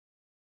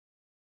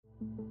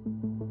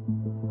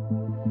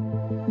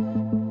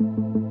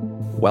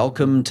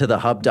Welcome to the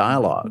Hub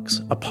Dialogues,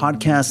 a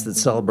podcast that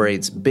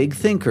celebrates big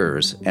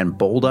thinkers and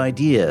bold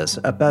ideas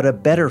about a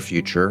better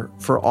future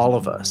for all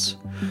of us.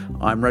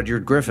 I'm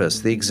Rudyard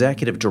Griffiths, the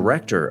Executive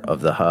Director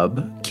of the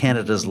Hub,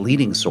 Canada's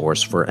leading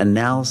source for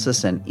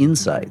analysis and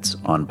insights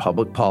on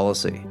public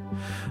policy.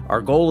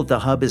 Our goal at the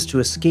Hub is to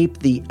escape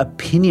the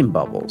opinion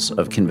bubbles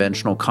of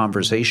conventional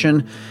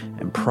conversation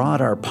and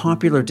prod our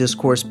popular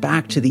discourse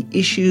back to the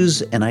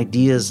issues and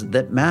ideas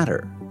that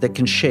matter, that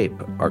can shape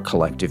our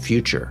collective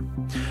future.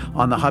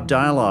 On the Hub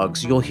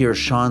Dialogues, you'll hear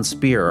Sean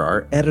Speer,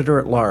 our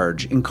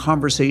editor-at-large, in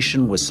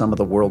conversation with some of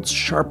the world's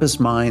sharpest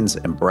minds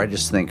and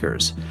brightest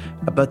thinkers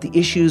about the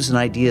issues and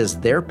ideas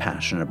they're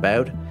passionate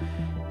about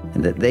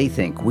and that they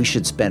think we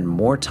should spend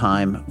more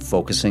time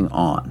focusing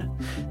on.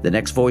 The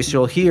next voice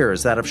you'll hear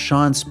is that of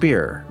Sean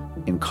Speer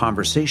in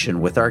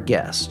conversation with our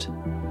guest.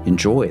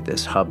 Enjoy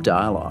this Hub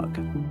Dialogue.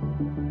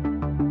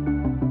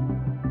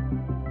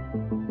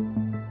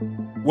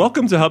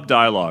 Welcome to Hub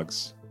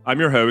Dialogues. I'm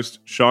your host,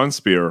 Sean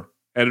Speer,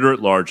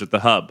 editor-at-large at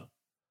the Hub.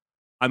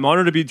 I'm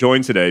honored to be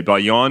joined today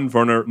by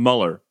Jan-Werner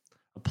Müller,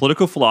 a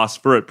political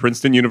philosopher at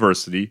Princeton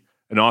University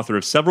and author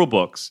of several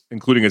books,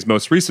 including his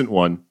most recent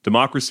one,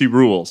 Democracy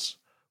Rules,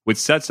 which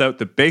sets out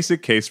the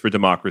basic case for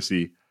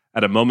democracy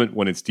at a moment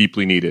when it's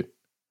deeply needed.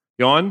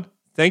 Jan,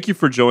 thank you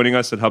for joining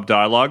us at Hub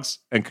Dialogues,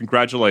 and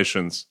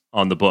congratulations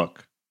on the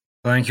book.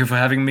 Thank you for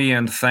having me,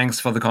 and thanks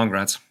for the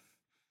congrats.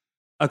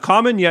 A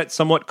common yet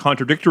somewhat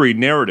contradictory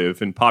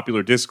narrative in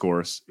popular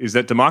discourse is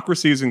that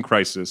democracy is in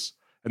crisis,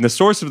 and the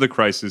source of the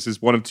crisis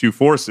is one of two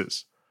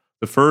forces.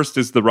 The first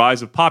is the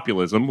rise of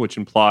populism, which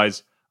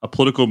implies a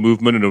political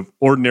movement of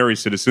ordinary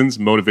citizens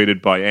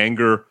motivated by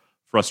anger,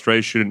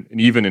 frustration,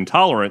 and even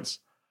intolerance,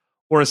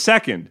 or a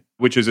second,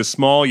 which is a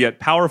small yet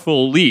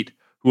powerful elite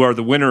who are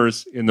the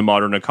winners in the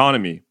modern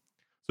economy.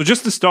 So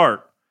just to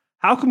start,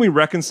 how can we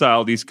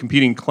reconcile these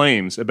competing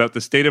claims about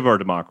the state of our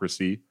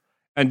democracy?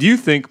 And do you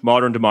think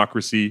modern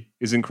democracy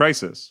is in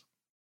crisis?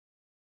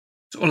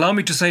 So allow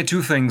me to say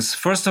two things.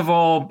 First of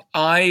all,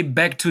 I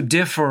beg to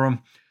differ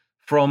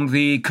from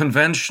the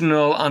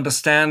conventional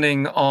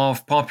understanding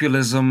of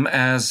populism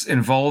as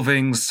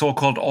involving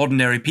so-called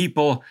ordinary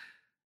people,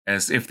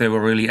 as if they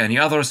were really any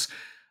others,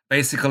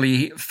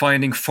 basically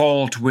finding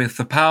fault with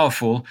the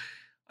powerful.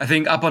 I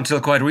think up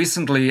until quite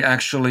recently,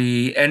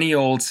 actually, any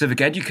old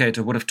civic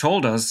educator would have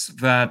told us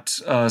that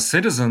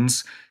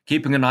citizens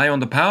keeping an eye on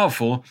the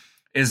powerful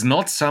is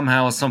not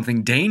somehow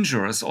something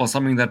dangerous or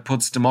something that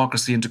puts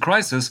democracy into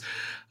crisis.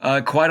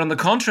 Quite on the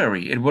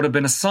contrary, it would have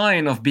been a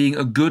sign of being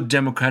a good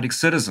democratic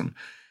citizen.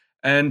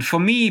 And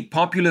for me,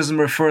 populism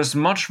refers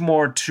much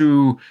more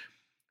to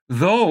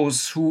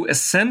those who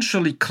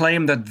essentially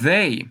claim that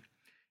they,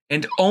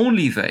 and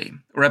only they,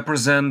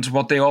 represent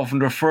what they often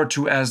refer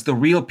to as the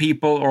real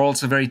people, or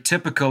also very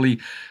typically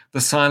the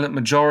silent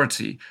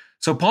majority.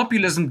 So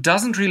populism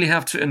doesn't really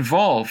have to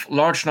involve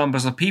large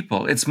numbers of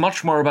people. It's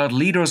much more about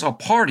leaders or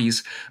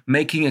parties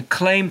making a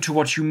claim to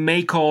what you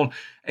may call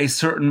a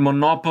certain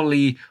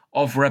monopoly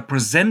of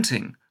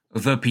representing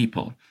the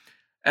people.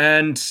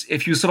 And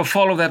if you sort of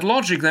follow that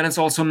logic, then it's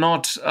also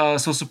not so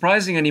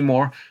surprising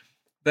anymore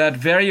that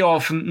very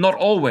often, not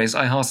always,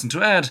 I hasten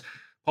to add,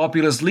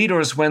 populist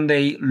leaders, when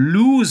they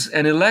lose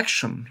an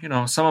election,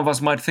 some of us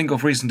might think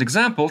of recent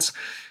examples,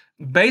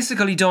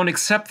 basically don't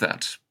accept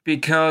that.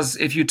 Because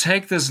if you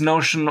take this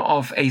notion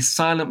of a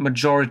silent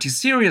majority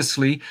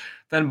seriously,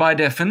 then by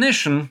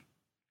definition,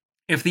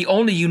 if the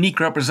only unique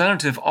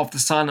representative of the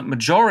silent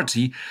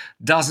majority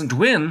doesn't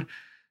win,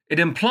 it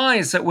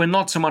implies that we're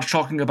not so much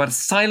talking about a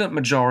silent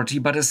majority,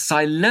 but a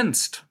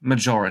silenced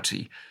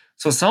majority.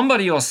 So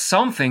somebody or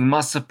something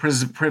must have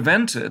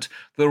prevented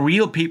the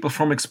real people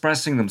from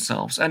expressing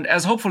themselves. And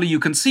as hopefully you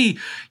can see,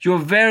 you're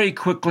very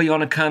quickly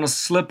on a kind of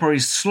slippery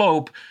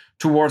slope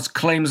towards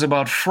claims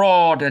about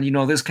fraud and,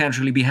 this can't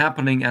really be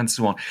happening and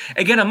so on.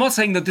 Again, I'm not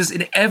saying that this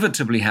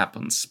inevitably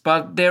happens,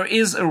 but there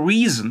is a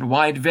reason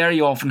why it very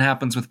often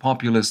happens with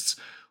populists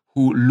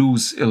who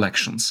lose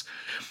elections.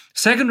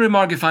 Second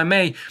remark, if I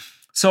may.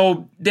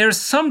 So there's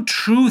some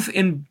truth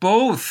in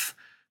both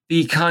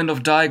the kind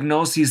of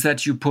diagnoses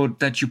that you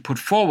put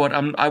forward.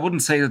 I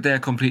wouldn't say that they're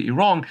completely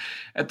wrong.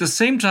 At the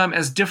same time,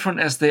 as different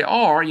as they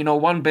are,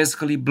 one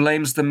basically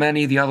blames the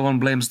many, the other one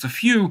blames the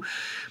few.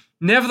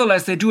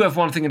 Nevertheless, they do have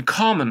one thing in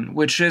common,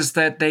 which is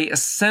that they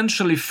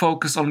essentially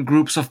focus on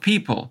groups of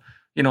people,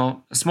 a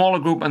smaller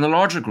group and a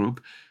larger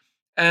group.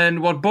 And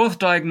what both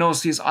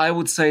diagnoses, I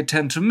would say,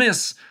 tend to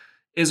miss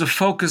is a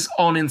focus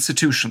on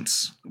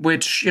institutions,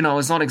 which,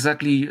 is not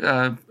exactly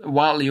a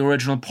wildly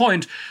original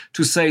point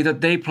to say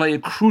that they play a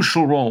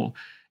crucial role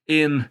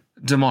in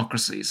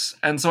democracies.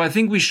 And so I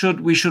think we should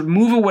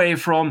move away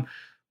from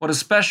what,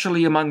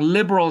 especially among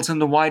liberals in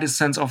the widest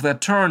sense of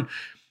that term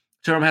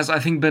has, I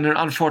think, been an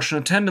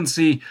unfortunate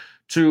tendency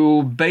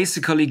to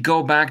basically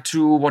go back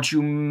to what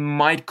you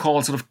might call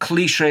sort of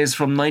cliches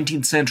from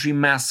 19th century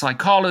mass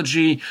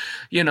psychology.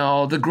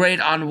 The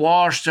great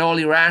unwashed, they're all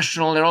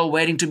irrational, they're all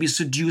waiting to be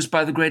seduced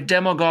by the great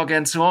demagogue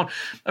and so on.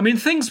 I mean,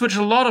 things which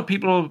a lot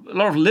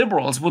of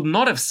liberals would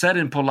not have said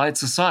in polite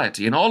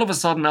society. And all of a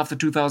sudden, after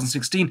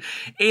 2016,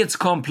 it's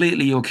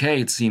completely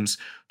okay, it seems,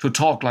 to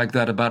talk like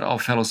that about our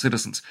fellow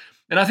citizens.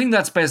 And I think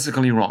that's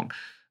basically wrong.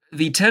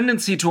 The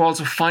tendency to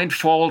also find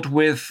fault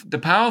with the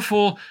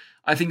powerful,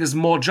 I think, is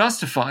more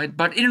justified,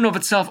 but in and of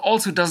itself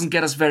also doesn't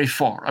get us very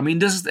far. I mean,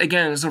 this is,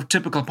 again, sort of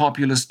typical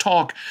populist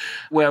talk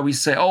where we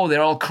say, oh,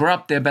 they're all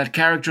corrupt, they're bad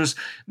characters.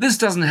 This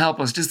doesn't help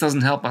us. This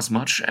doesn't help us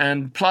much.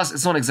 And plus,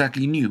 it's not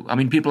exactly new. I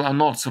mean, people are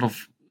not sort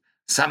of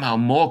somehow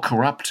more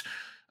corrupt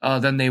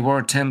than they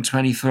were 10,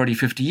 20, 30,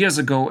 50 years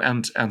ago,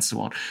 and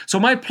so on. So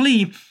my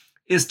plea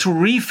is to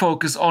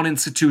refocus on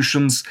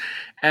institutions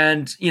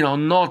and,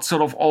 not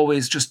sort of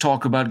always just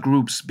talk about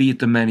groups, be it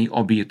the many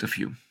or be it the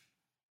few.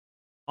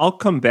 I'll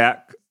come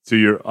back to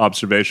your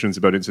observations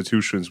about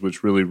institutions,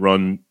 which really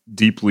run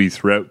deeply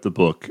throughout the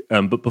book.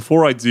 But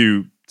before I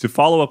do, to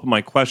follow up on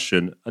my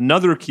question,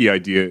 another key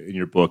idea in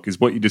your book is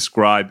what you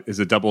describe as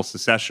a double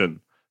secession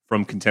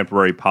from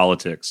contemporary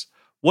politics.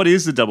 What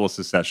is the double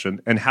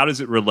secession, and how does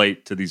it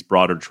relate to these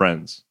broader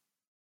trends?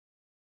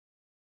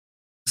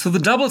 So the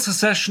double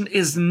secession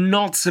is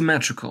not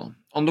symmetrical.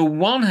 On the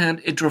one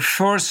hand, it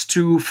refers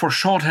to, for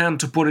shorthand,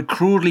 to put it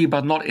crudely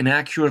but not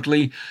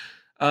inaccurately,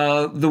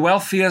 the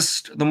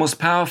wealthiest, the most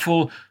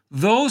powerful,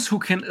 those who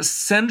can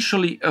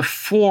essentially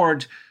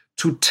afford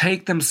to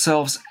take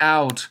themselves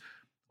out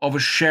of a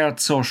shared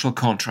social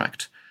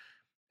contract.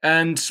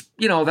 And,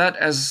 that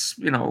as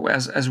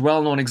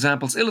well-known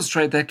examples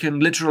illustrate, that can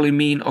literally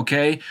mean,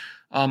 okay,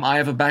 I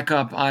have a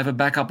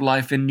backup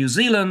life in New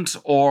Zealand,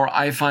 or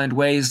I find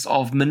ways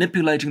of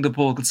manipulating the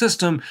political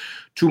system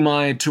to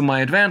my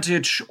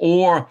advantage,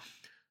 or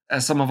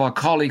as some of our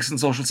colleagues in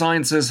social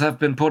sciences have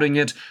been putting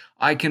it,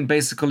 I can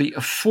basically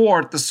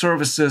afford the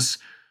services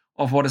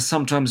of what is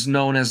sometimes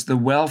known as the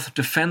wealth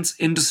defense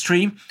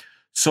industry.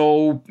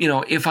 So,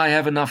 if I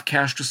have enough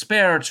cash to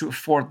spare to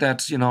afford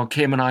that,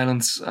 Cayman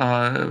Islands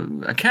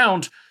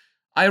account,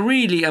 I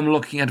really am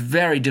looking at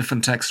very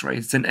different tax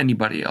rates than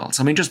anybody else.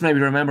 I mean, just maybe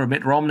remember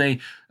Mitt Romney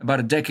about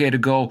a decade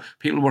ago,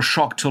 people were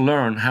shocked to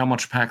learn how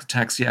much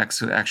tax he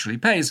actually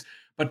pays.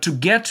 But to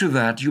get to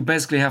that, you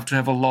basically have to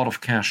have a lot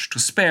of cash to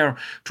spare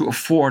to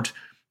afford,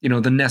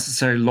 the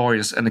necessary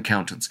lawyers and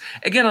accountants.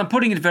 Again, I'm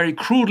putting it very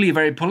crudely,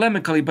 very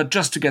polemically, but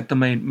just to get the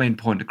main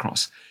point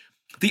across.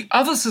 The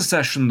other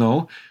secession,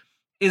 though,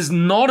 is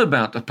not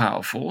about the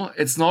powerful.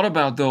 It's not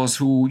about those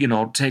who,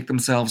 take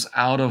themselves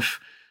out of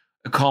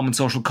a common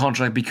social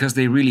contract because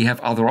they really have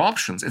other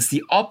options. It's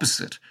the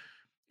opposite.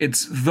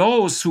 It's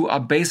those who are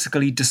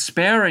basically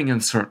despairing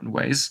in certain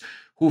ways,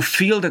 who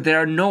feel that there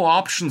are no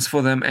options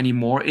for them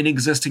anymore in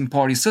existing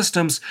party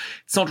systems.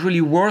 It's not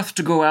really worth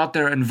to go out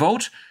there and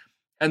vote.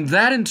 And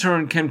that in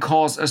turn can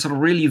cause a sort of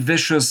really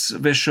vicious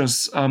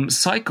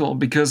cycle,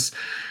 because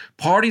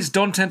parties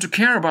don't tend to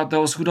care about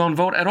those who don't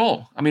vote at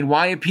all. I mean,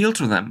 why appeal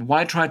to them?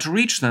 Why try to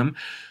reach them?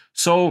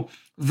 So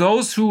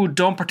those who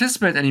don't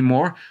participate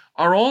anymore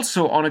are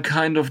also on a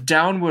kind of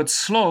downward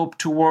slope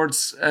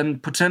towards a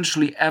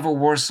potentially ever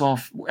worse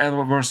off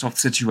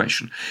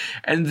situation.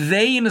 And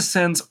they, in a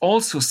sense,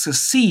 also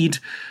secede,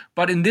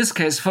 but in this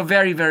case for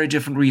very, very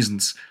different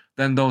reasons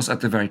than those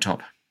at the very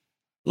top.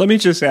 Let me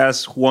just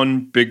ask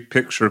one big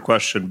picture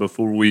question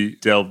before we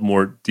delve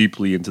more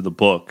deeply into the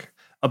book.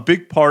 A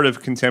big part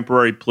of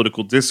contemporary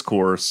political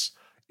discourse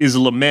is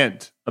a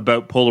lament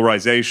about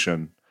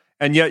polarization.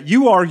 And yet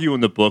you argue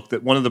in the book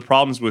that one of the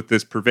problems with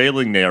this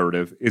prevailing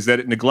narrative is that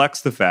it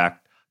neglects the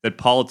fact that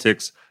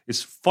politics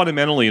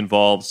fundamentally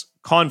involves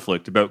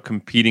conflict about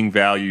competing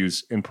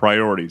values and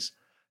priorities.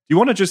 Do you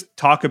want to just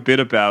talk a bit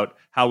about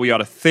how we ought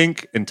to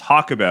think and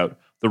talk about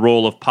the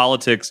role of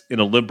politics in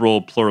a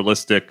liberal,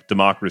 pluralistic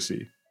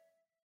democracy?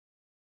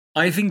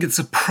 I think it's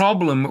a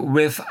problem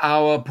with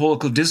our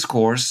political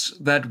discourse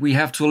that we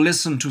have to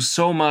listen to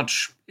so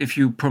much, if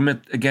you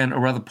permit, again, a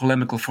rather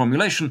polemical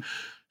formulation,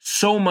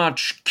 so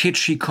much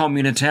kitschy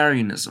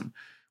communitarianism,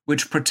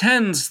 which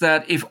pretends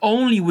that if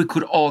only we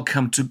could all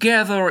come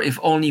together, if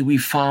only we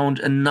found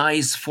a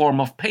nice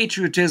form of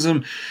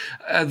patriotism,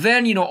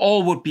 then,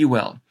 all would be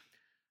well.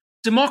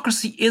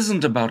 Democracy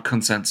isn't about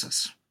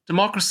consensus.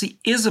 Democracy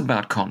is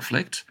about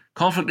conflict.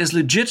 Conflict is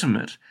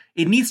legitimate.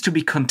 It needs to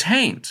be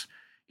contained.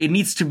 It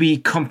needs to be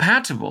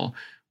compatible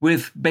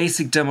with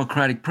basic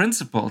democratic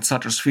principles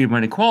such as freedom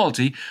and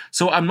equality.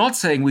 So I'm not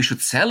saying we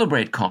should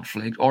celebrate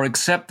conflict or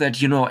accept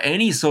that,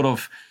 any sort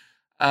of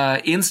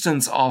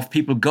instance of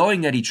people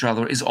going at each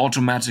other is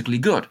automatically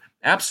good.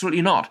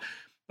 Absolutely not.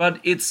 But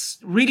it's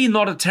really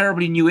not a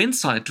terribly new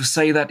insight to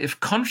say that if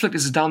conflict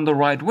is done the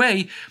right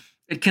way,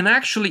 it can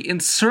actually, in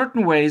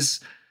certain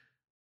ways,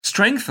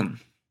 strengthen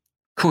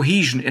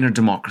cohesion in a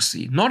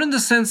democracy. Not in the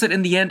sense that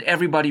in the end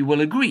everybody will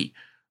agree.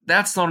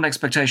 That's not an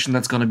expectation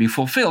that's going to be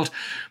fulfilled.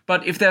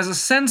 But if there's a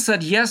sense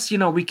that, yes,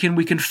 we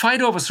can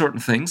fight over certain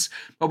things,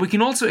 but we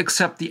can also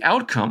accept the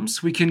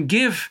outcomes. We can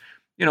give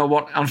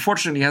what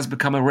unfortunately has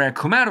become a rare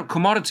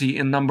commodity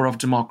in a number of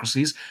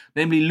democracies,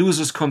 namely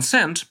losers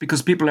consent,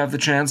 because people have the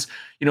chance,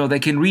 they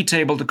can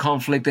retable the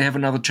conflict, they have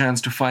another chance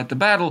to fight the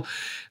battle,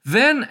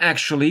 then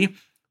actually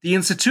the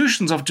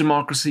institutions of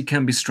democracy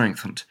can be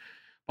strengthened.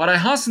 But I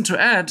hasten to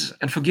add,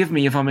 and forgive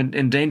me if I'm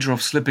in danger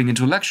of slipping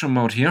into lecture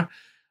mode here,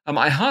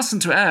 I hasten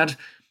to add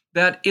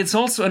that it's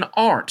also an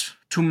art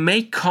to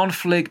make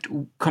conflict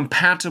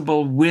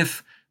compatible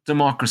with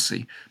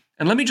democracy.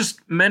 And let me just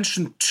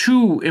mention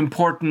two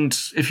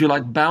important, if you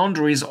like,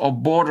 boundaries or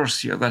borders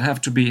here that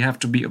have to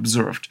be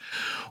observed.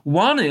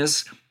 One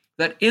is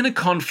that in a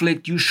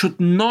conflict, you should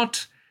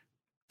not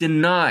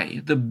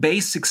deny the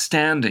basic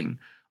standing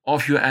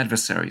of your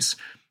adversaries.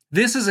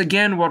 This is,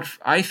 again, what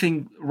I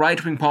think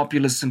right-wing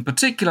populists in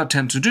particular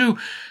tend to do.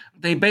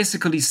 They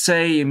basically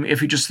say,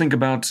 if you just think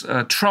about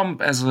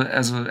Trump as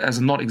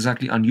a not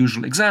exactly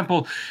unusual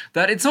example,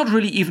 that it's not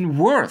really even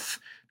worth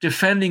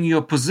defending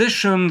your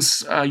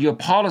positions, your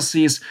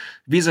policies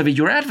vis-a-vis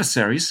your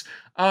adversaries.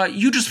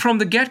 You just from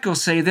the get-go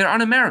say they're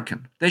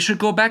un-American. They should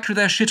go back to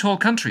their shithole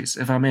countries,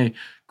 if I may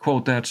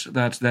quote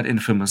that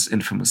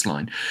infamous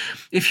line.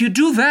 If you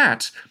do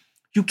that,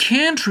 you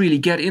can't really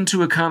get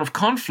into a kind of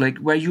conflict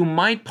where you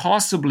might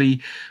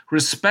possibly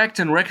respect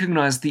and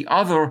recognize the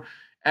other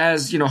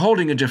as,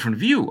 holding a different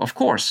view, of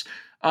course,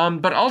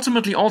 but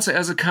ultimately also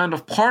as a kind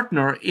of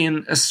partner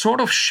in a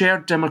sort of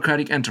shared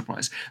democratic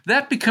enterprise.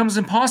 That becomes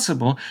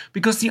impossible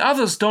because the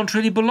others don't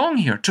really belong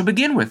here to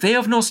begin with. They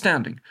have no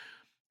standing.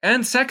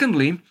 And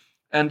secondly,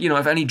 and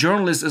if any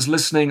journalist is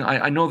listening,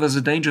 I know there's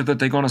a danger that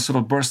they're going to sort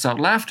of burst out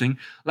laughing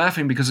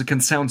because it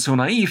can sound so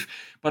naive.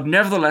 But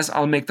nevertheless,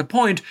 I'll make the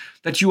point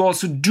that you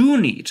also do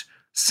need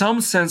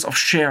some sense of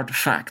shared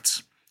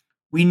facts.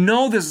 We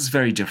know this is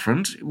very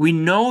different. We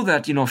know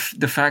that,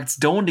 the facts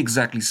don't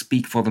exactly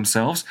speak for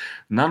themselves.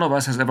 None of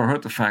us has ever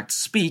heard the facts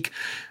speak.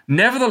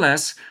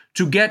 Nevertheless,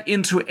 to get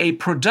into a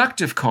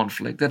productive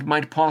conflict that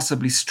might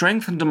possibly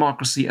strengthen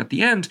democracy at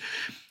the end,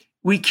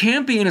 we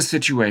can't be in a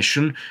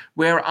situation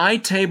where I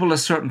table a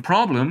certain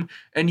problem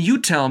and you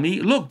tell me,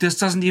 look, this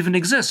doesn't even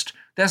exist.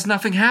 There's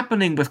nothing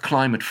happening with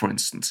climate, for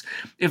instance.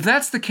 If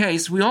that's the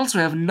case, we also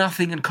have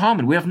nothing in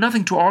common. We have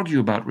nothing to argue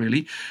about,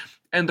 really.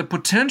 And the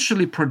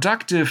potentially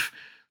productive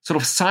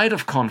sort of side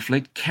of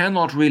conflict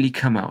cannot really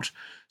come out.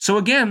 So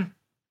again,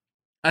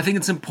 I think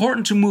it's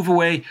important to move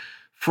away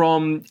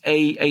from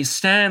a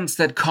stance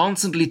that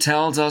constantly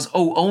tells us,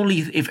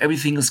 only if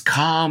everything is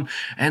calm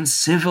and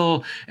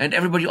civil and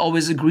everybody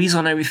always agrees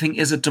on everything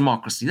is it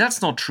democracy.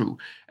 That's not true.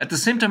 At the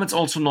same time, it's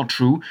also not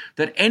true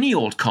that any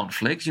old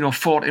conflict,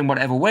 fought in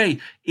whatever way,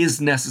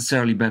 is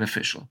necessarily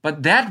beneficial.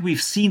 But that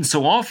we've seen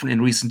so often in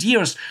recent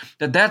years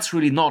that that's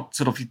really not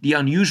sort of the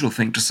unusual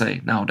thing to say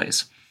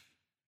nowadays.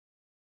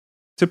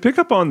 To pick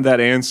up on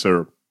that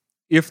answer,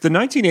 if the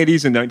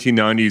 1980s and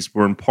 1990s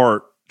were in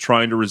part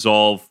trying to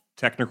resolve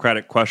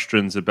technocratic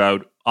questions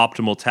about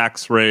optimal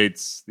tax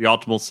rates, the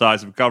optimal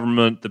size of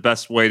government, the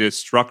best way to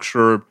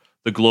structure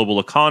the global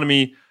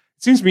economy,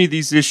 it seems to me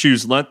these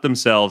issues lent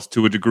themselves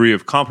to a degree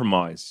of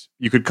compromise.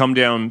 You could come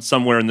down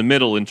somewhere in the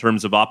middle in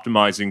terms of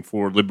optimizing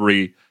for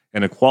liberty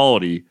and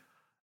equality.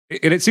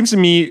 And it seems to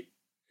me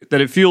that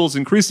it feels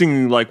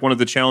increasingly like one of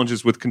the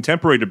challenges with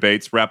contemporary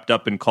debates wrapped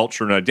up in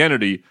culture and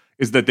identity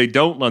is that they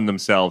don't lend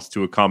themselves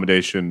to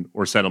accommodation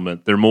or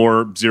settlement. They're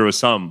more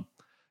zero-sum.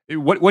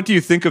 What do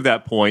you think of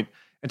that point?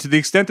 And to the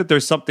extent that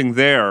there's something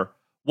there,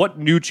 what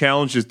new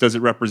challenges does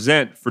it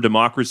represent for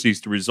democracies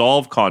to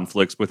resolve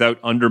conflicts without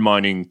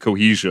undermining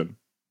cohesion?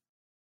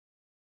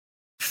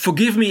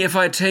 Forgive me if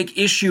I take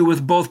issue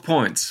with both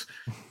points.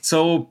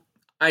 So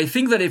I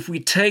think that if we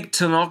take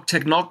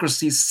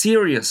technocracy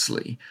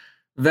seriously,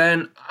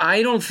 then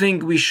I don't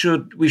think we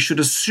should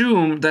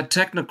assume that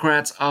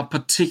technocrats are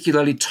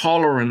particularly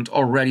tolerant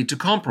or ready to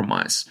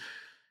compromise.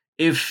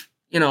 If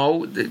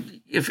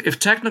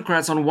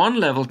technocrats on one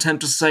level tend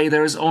to say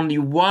there is only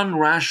one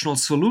rational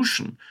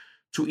solution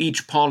to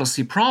each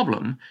policy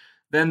problem,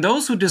 then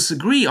those who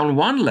disagree on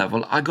one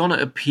level are going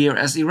to appear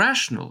as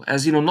irrational,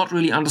 as, not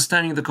really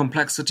understanding the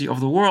complexity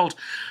of the world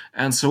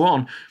and so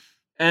on.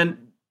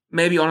 And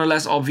maybe on a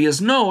less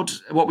obvious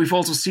note, what we've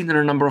also seen in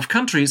a number of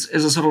countries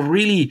is a sort of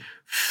really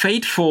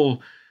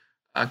fateful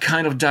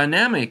kind of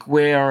dynamic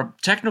where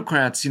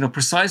technocrats,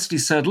 precisely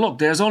said, look,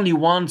 there's only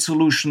one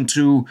solution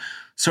to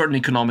certain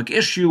economic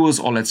issues,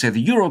 or let's say the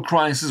euro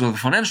crisis or the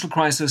financial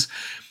crisis.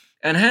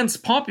 And hence,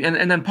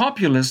 and then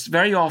populists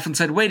very often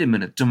said, wait a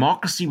minute,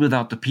 democracy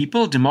without the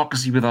people,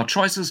 democracy without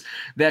choices,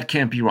 that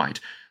can't be right.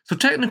 So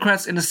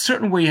technocrats in a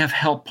certain way have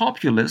helped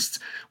populists.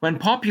 When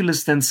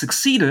populists then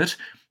succeeded,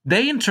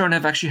 they in turn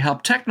have actually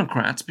helped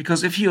technocrats,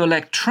 because if you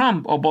elect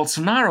Trump or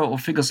Bolsonaro or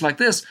figures like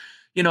this,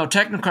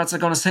 technocrats are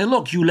going to say,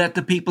 look, you let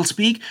the people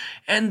speak,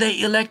 and they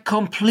elect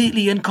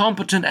completely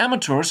incompetent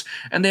amateurs,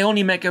 and they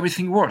only make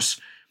everything worse.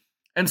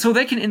 And so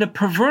they can, in a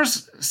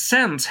perverse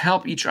sense,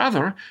 help each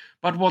other.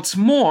 But what's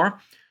more,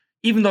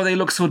 even though they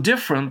look so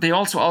different, they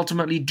also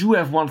ultimately do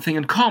have one thing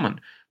in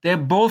common. They're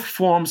both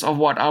forms of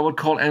what I would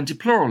call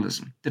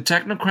anti-pluralism. The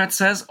technocrat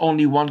says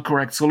only one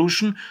correct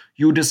solution.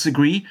 You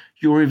disagree,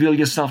 you reveal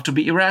yourself to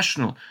be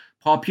irrational.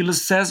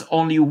 Populist says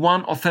only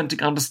one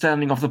authentic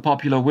understanding of the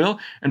popular will,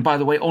 and by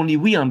the way, only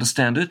we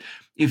understand it.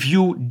 If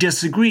you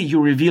disagree, you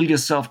reveal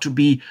yourself to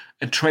be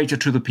a traitor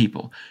to the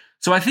people.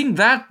 So I think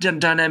that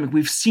dynamic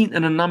we've seen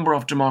in a number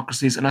of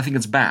democracies, and I think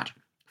it's bad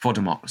for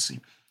democracy.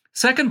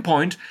 Second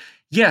point,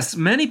 yes,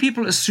 many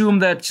people assume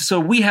that so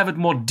we have it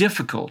more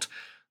difficult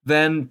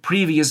than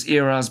previous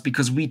eras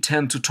because we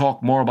tend to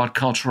talk more about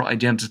cultural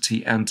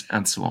identity and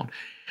so on.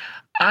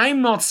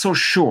 I'm not so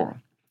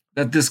sure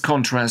that this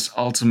contrast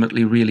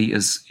ultimately really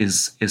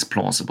is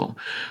plausible.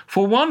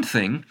 For one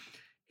thing,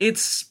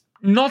 it's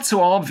not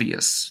so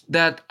obvious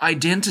that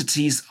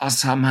identities are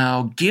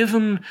somehow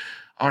given,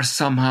 are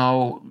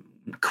somehow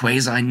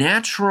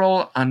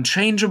quasi-natural,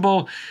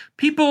 unchangeable.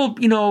 People,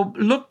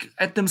 look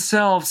at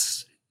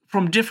themselves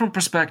from different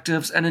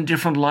perspectives and in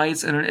different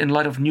lights and in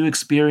light of new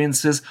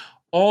experiences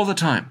all the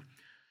time.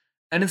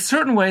 And in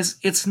certain ways,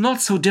 it's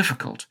not so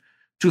difficult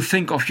to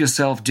think of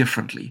yourself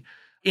differently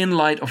in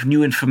light of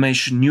new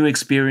information, new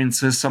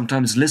experiences,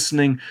 sometimes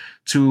listening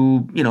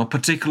to,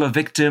 particular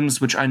victims,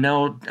 which I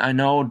know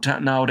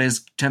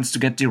nowadays tends to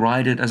get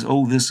derided as,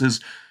 oh, this is,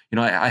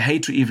 I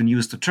hate to even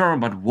use the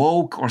term, but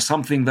woke or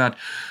something that,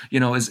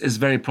 is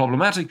very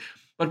problematic.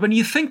 But when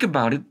you think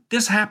about it,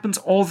 this happens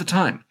all the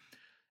time.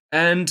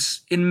 And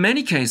in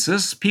many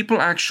cases,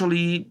 people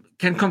actually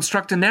can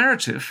construct a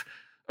narrative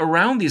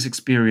around these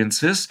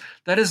experiences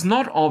that is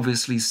not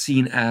obviously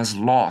seen as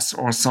loss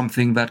or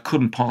something that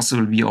couldn't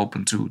possibly be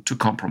open to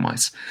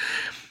compromise.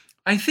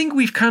 I think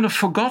we've kind of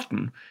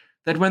forgotten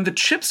that when the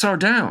chips are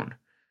down,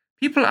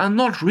 people are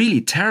not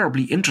really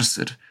terribly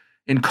interested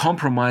in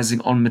compromising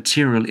on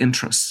material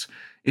interests.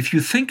 If you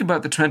think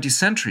about the 20th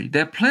century,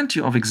 there are plenty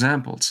of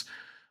examples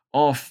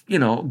of,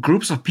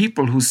 groups of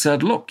people who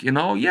said, look,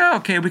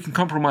 okay, we can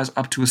compromise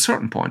up to a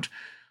certain point,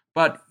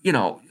 but,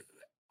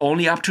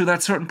 only up to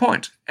that certain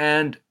point.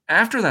 And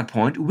after that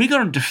point, we're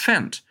going to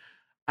defend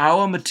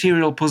our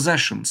material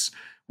possessions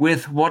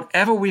with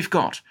whatever we've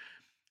got.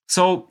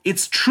 So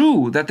it's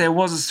true that there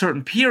was a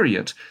certain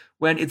period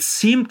when it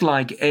seemed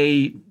like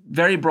a,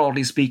 very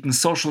broadly speaking,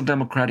 social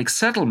democratic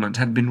settlement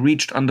had been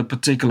reached under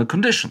particular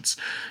conditions.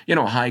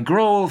 High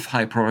growth,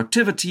 high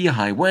productivity,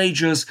 high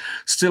wages,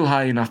 still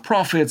high enough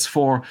profits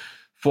for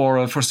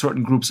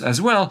certain groups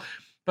as well.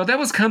 But that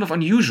was kind of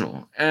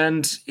unusual.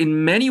 And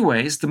in many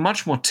ways, the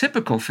much more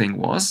typical thing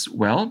was,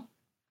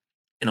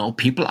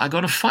 people are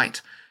going to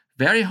fight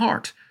very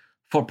hard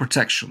for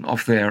protection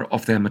of their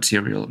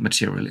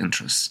material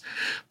interests.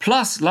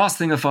 Plus, last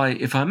thing, if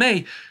I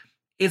may,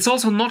 it's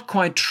also not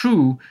quite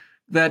true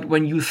that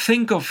when you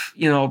think of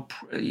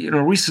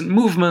recent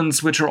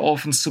movements which are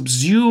often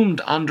subsumed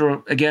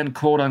under, again,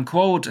 quote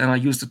unquote, and I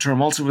use the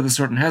term also with a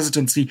certain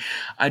hesitancy,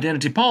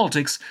 identity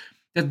politics,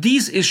 that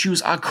these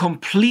issues are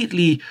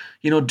completely,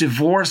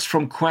 divorced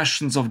from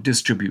questions of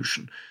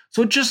distribution.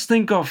 So just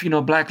think of,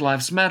 Black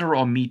Lives Matter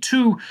or Me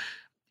Too.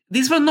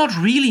 These were not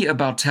really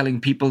about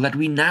telling people that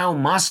we now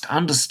must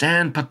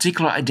understand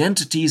particular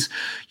identities,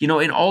 in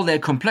all their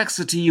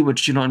complexity,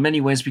 which, in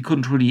many ways we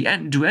couldn't really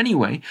do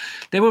anyway.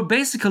 They were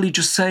basically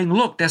just saying,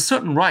 look, there's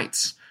certain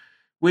rights,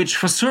 which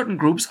for certain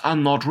groups are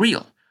not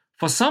real.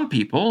 For some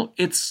people,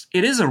 it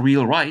is a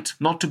real right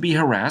not to be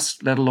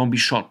harassed, let alone be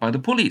shot by the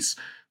police.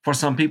 For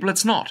some people,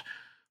 it's not.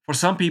 For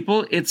some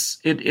people, it's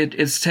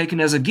taken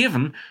as a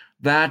given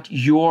that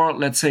your,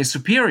 let's say,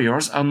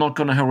 superiors are not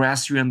going to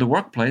harass you in the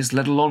workplace,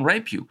 let alone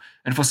rape you.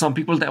 And for some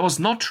people, that was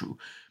not true.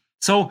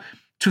 So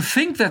to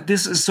think that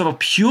this is sort of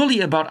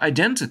purely about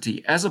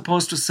identity, as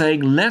opposed to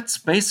saying, let's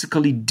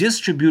basically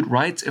distribute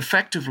rights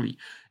effectively,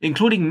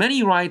 including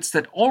many rights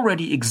that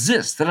already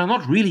exist, that are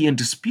not really in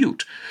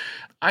dispute,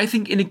 I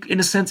think in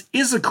a sense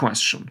is a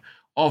question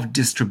of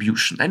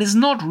distribution and is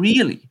not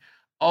really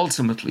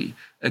ultimately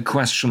a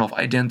question of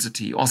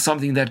identity or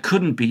something that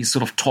couldn't be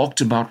sort of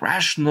talked about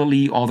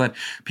rationally or that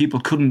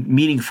people couldn't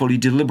meaningfully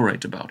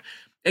deliberate about.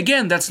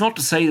 Again, that's not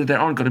to say that there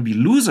aren't going to be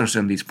losers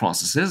in these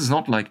processes. It's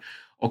not like,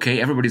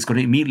 okay, everybody's going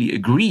to immediately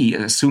agree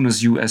as soon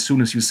as you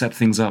set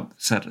things up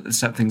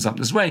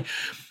this way.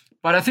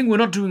 But I think we're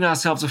not doing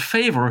ourselves a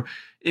favor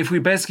if we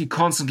basically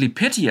constantly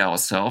pity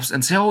ourselves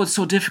and say, oh, it's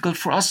so difficult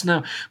for us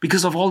now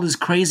because of all this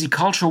crazy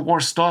culture war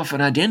stuff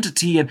and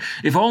identity. And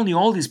if only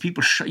all these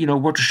people,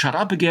 were to shut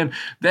up again,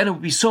 then it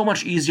would be so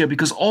much easier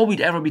because all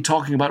we'd ever be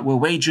talking about were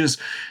wages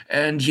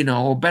and,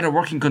 better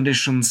working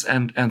conditions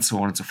and so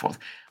on and so forth.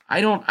 I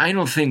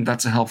don't think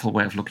that's a helpful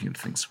way of looking at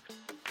things.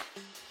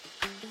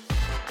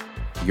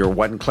 You're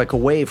one click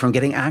away from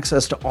getting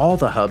access to all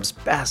the Hub's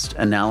best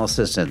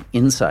analysis and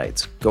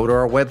insights. Go to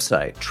our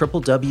website,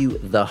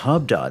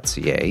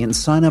 www.thehub.ca, and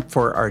sign up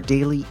for our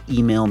daily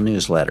email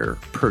newsletter,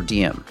 Per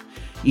Diem.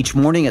 Each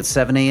morning at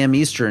 7 a.m.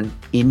 Eastern,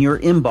 in your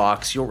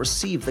inbox, you'll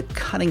receive the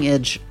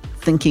cutting-edge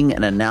thinking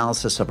and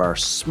analysis of our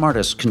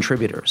smartest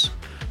contributors,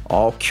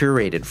 all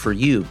curated for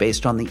you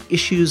based on the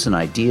issues and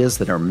ideas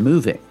that are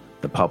moving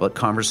the public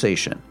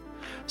conversation.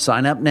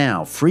 Sign up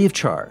now, free of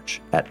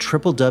charge, at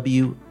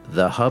www.thehub.ca.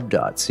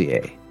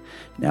 thehub.ca.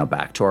 Now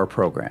back to our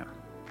program.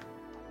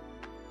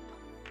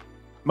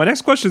 My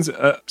next question's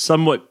a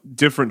somewhat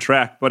different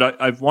track,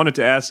 but I've wanted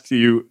to ask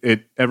you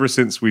it ever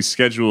since we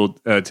scheduled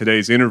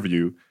today's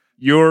interview.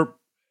 You're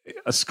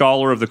a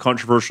scholar of the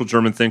controversial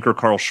German thinker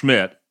Carl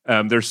Schmitt.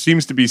 There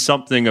seems to be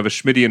something of a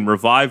Schmittian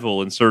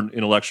revival in certain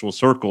intellectual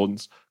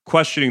circles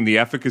questioning the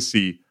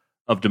efficacy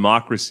of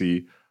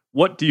democracy.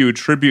 What do you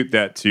attribute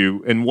that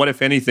to, and what,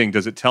 if anything,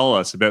 does it tell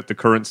us about the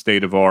current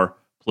state of our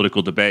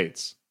political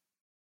debates?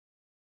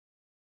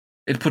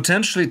 It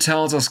potentially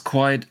tells us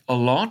quite a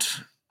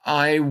lot.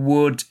 I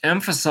would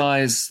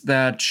emphasize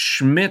that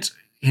Schmitt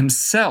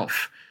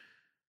himself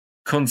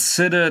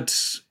considered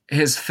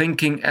his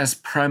thinking as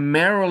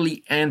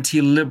primarily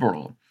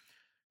anti-liberal,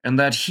 and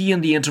that he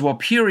in the interwar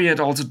period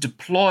also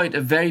deployed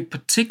a very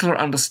particular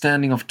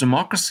understanding of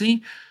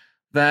democracy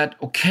that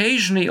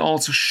occasionally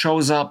also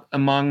shows up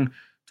among,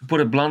 to put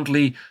it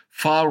bluntly,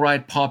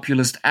 far-right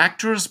populist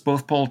actors,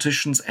 both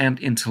politicians and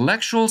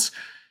intellectuals.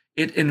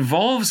 It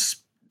involves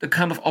the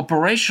kind of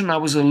operation I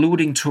was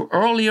alluding to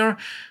earlier.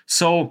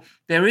 So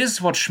there is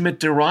what Schmitt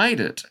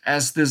derided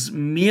as this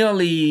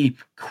merely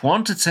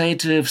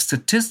quantitative,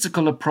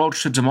 statistical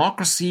approach to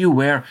democracy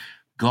where,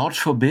 God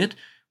forbid,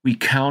 we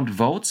count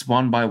votes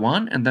one by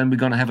one, and then we're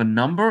going to have a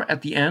number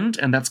at the end,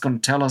 and that's going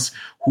to tell us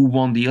who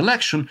won the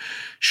election.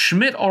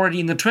 Schmitt already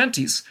in the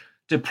 1920s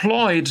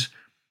deployed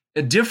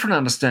a different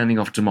understanding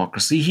of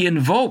democracy. He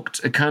invoked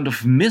a kind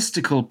of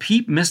mystical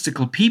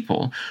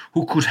people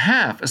who could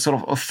have a sort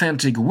of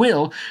authentic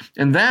will,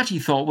 and that he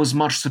thought was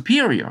much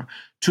superior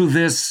to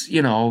this,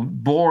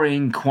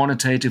 boring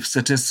quantitative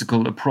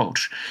statistical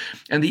approach.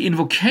 And the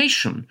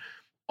invocation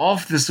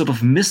of this sort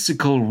of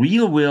mystical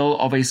real will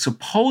of a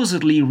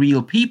supposedly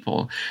real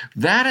people,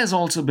 that has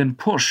also been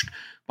pushed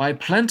by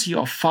plenty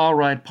of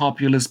far-right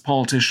populist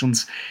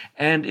politicians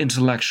and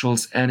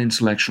intellectuals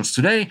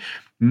today.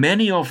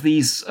 Many of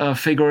these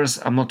figures,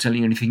 I'm not telling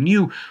you anything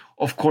new,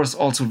 of course,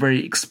 also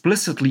very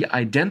explicitly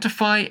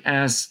identify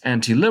as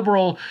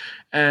anti-liberal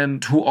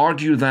and who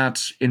argue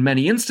that in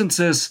many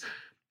instances,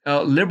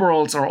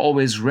 liberals are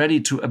always ready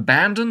to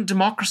abandon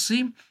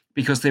democracy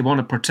because they want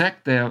to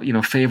protect their,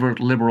 favorite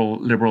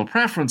liberal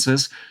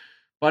preferences.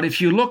 But if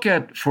you look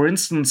at, for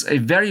instance, a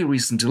very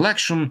recent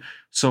election,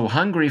 so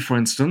Hungary, for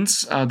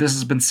instance, this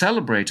has been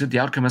celebrated, the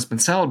outcome has been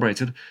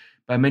celebrated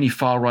by many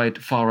far-right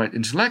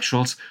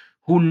intellectuals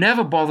who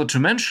never bothered to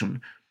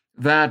mention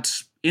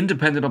that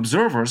independent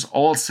observers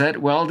all said,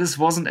 well, this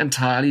wasn't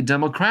entirely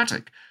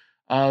democratic.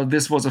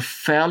 This was a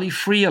fairly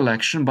free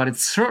election, but it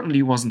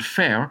certainly wasn't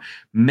fair.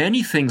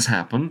 Many things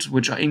happened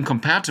which are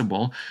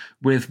incompatible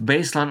with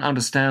baseline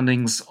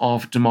understandings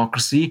of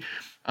democracy,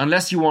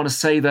 unless you want to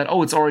say that,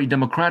 it's already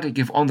democratic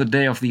if on the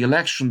day of the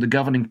election the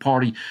governing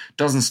party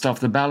doesn't stuff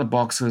the ballot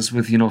boxes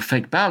with,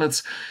 fake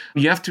ballots.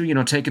 You have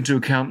to, take into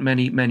account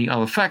many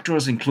other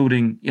factors,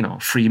 including,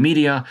 free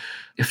media,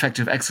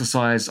 effective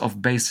exercise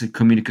of basic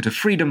communicative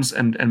freedoms,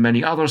 and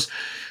many others.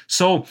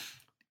 So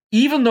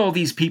even though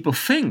these people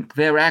think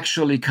they're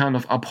actually kind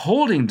of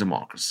upholding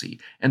democracy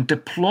and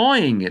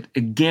deploying it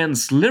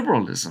against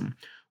liberalism,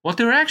 what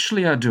they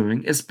actually are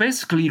doing is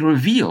basically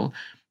reveal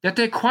that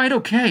they're quite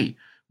okay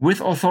with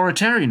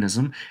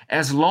authoritarianism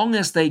as long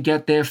as they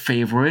get their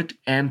favorite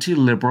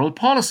anti-liberal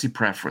policy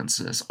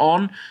preferences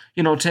on,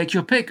 take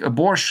your pick,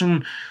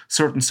 abortion,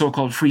 certain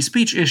so-called free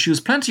speech issues,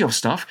 plenty of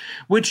stuff,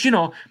 which,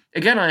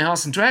 again, I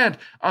hasten to add,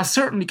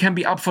 certainly can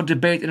be up for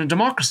debate in a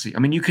democracy. I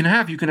mean, you can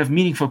have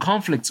meaningful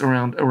conflicts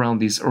around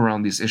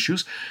these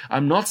issues.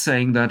 I'm not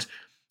saying that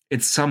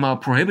it's somehow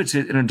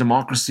prohibited in a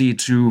democracy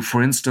to,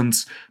 for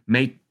instance,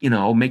 make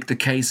the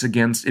case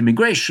against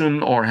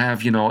immigration or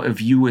have, a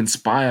view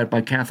inspired by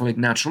Catholic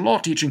natural law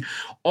teaching.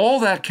 All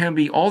that can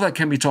be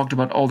talked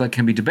about, all that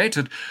can be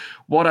debated.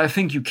 What I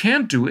think you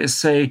can't do is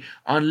say,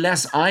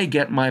 unless I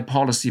get my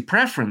policy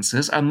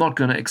preferences, I'm not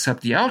going to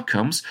accept the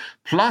outcomes.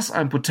 Plus,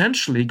 I'm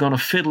potentially going to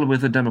fiddle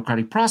with the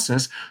democratic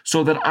process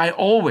so that I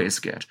always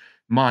get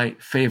my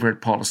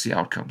favorite policy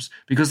outcomes,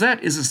 because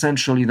that is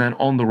essentially then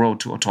on the road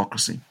to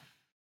autocracy.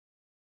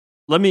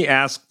 Let me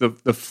ask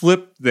the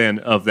flip then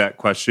of that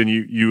question.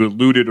 You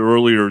alluded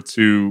earlier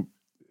to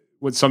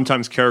what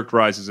sometimes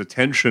characterizes a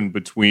tension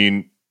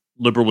between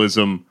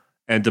liberalism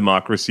and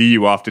democracy.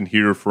 You often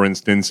hear, for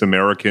instance,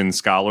 American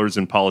scholars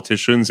and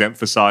politicians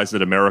emphasize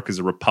that America is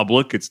a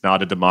republic, it's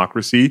not a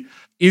democracy.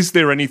 Is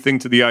there anything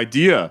to the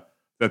idea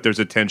that there's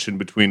a tension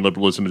between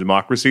liberalism and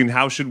democracy, and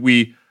how should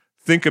we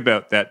think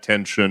about that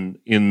tension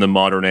in the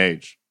modern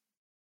age?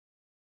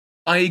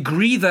 I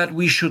agree that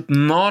we should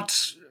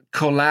not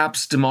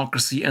collapse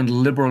democracy and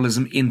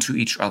liberalism into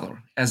each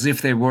other, as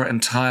if they were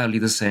entirely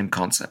the same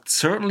concept.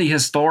 Certainly,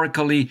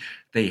 historically,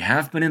 they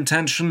have been in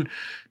tension.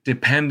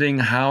 Depending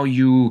how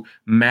you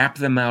map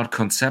them out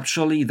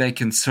conceptually, they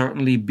can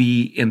certainly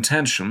be in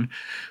tension.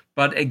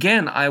 But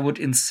again, I would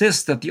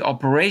insist that the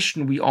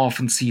operation we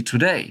often see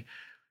today,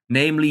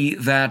 namely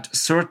that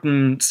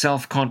certain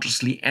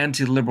self-consciously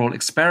anti-liberal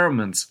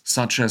experiments,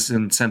 such as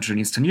in Central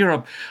and Eastern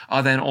Europe,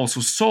 are then also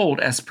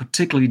sold as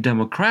particularly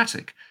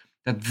democratic,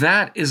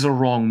 that is a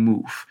wrong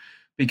move.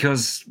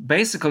 because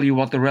basically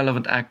what the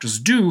relevant actors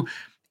do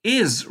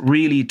is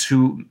really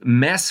to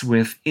mess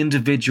with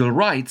individual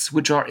rights,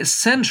 which are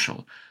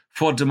essential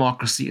for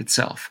democracy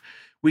itself.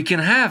 We can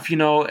have,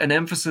 an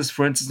emphasis,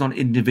 for instance, on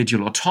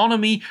individual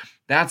autonomy.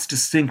 That's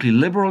distinctly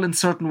liberal in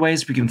certain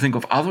ways. We can think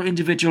of other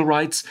individual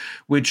rights,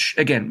 which,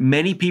 again,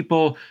 many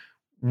people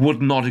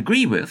would not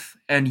agree with,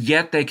 and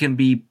yet they can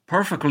be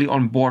perfectly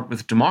on board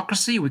with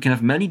democracy. We can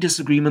have many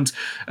disagreements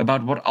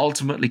about what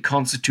ultimately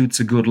constitutes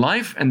a good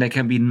life, and there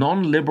can be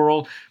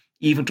non-liberal,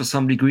 even to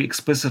some degree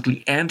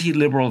explicitly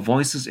anti-liberal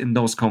voices in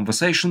those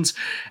conversations.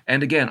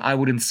 And again, I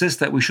would insist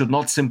that we should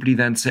not simply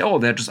then say, oh,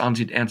 they're just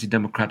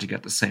anti-democratic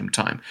at the same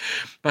time.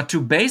 But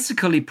to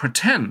basically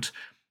pretend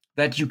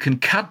that you can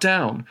cut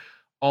down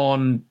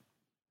on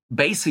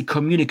basic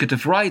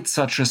communicative rights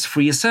such as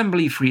free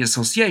assembly, free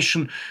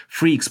association,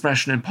 free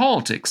expression in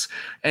politics,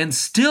 and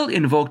still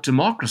invoke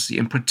democracy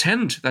and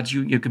pretend that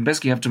you can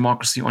basically have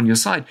democracy on your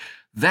side,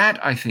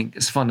 that, I think,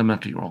 is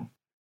fundamentally wrong.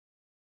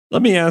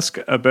 Let me ask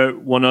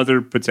about one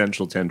other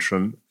potential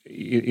tension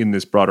in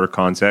this broader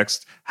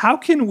context. How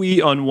can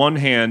we, on one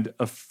hand,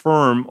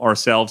 affirm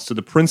ourselves to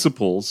the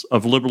principles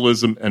of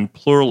liberalism and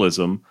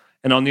pluralism,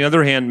 and on the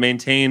other hand,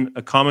 maintain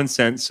a common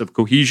sense of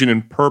cohesion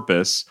and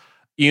purpose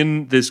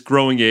in this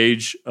growing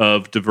age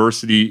of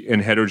diversity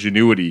and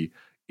heterogeneity?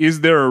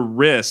 Is there a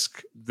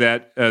risk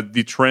that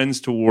the trends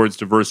towards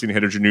diversity and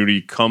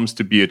heterogeneity comes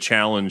to be a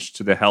challenge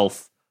to the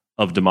health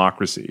of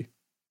democracy?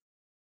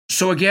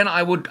 So again,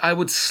 I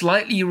would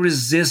slightly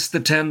resist the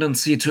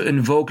tendency to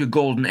invoke a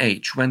golden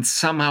age when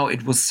somehow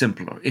it was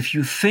simpler. If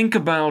you think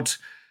about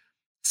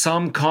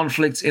some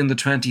conflicts in the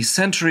 20th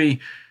century,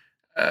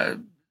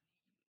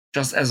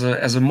 just as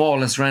a more or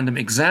less random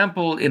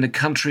example, in a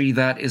country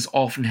that is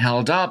often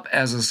held up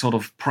as a sort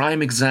of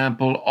prime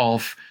example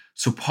of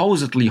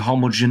supposedly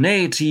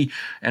homogeneity,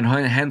 and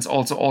hence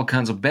also all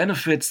kinds of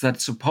benefits that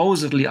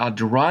supposedly are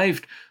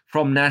derived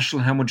from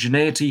national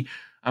homogeneity.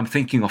 I'm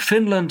thinking of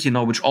Finland,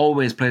 which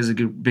always plays a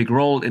big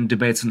role in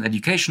debates on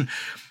education.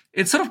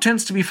 It sort of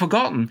tends to be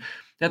forgotten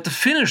that the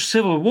Finnish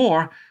Civil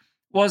War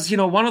was,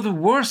 one of the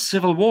worst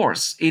civil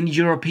wars in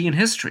European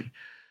history.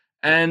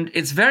 And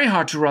it's very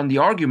hard to run the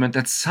argument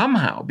that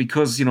somehow,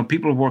 because,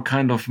 people were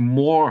kind of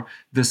more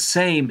the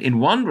same in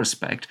one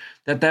respect,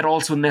 that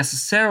also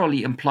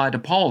necessarily implied a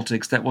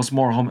politics that was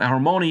more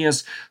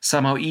harmonious,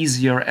 somehow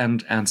easier,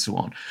 and so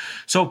on.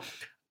 So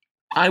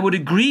I would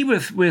agree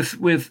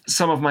with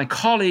some of my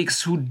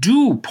colleagues who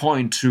do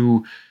point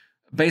to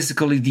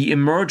basically the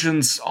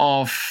emergence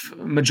of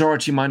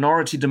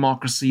majority-minority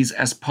democracies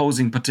as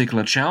posing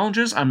particular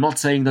challenges. I'm not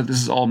saying that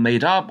this is all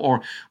made up,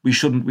 or we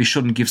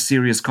shouldn't give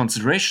serious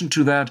consideration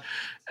to that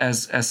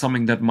as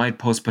something that might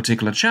pose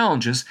particular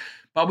challenges.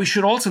 But we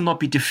should also not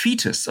be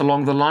defeatist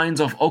along the lines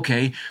of,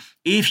 okay,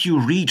 if you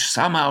reach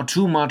somehow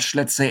too much,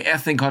 let's say,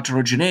 ethnic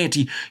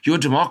heterogeneity, your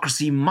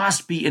democracy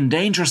must be in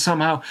danger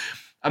somehow.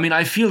 I mean,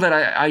 I feel that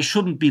I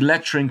shouldn't be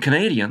lecturing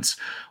Canadians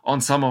on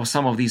some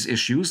of these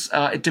issues.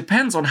 It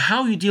depends on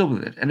how you deal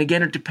with it. And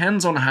again, it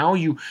depends on how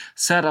you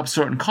set up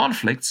certain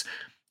conflicts.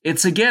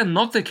 It's again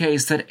not the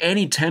case that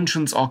any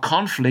tensions or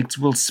conflicts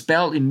will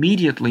spell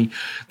immediately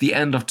the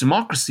end of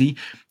democracy.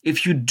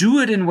 If you do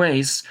it in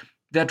ways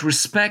that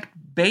respect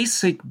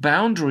basic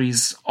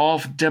boundaries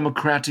of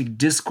democratic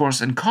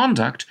discourse and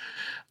conduct,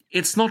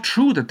 it's not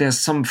true that there's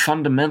some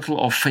fundamental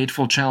or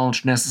fateful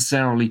challenge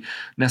necessarily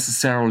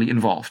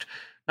involved.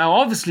 Now,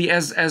 obviously,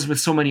 as with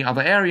so many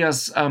other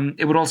areas,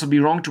 it would also be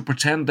wrong to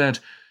pretend that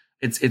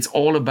it's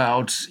all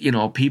about,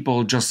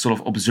 people just sort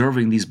of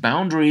observing these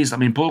boundaries. I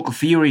mean, political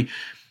theory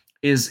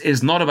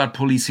is not about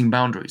policing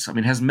boundaries. I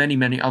mean, it has many,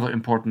 many other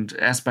important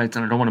aspects,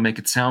 and I don't want to make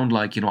it sound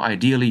like,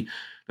 ideally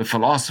the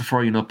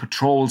philosopher,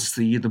 patrols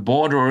the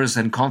borders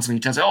and constantly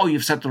tells, oh,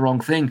 you've said the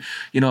wrong thing,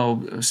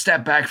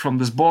 step back from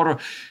this border.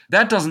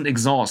 That doesn't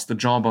exhaust the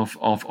job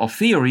of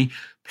theory.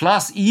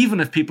 Plus, even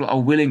if people are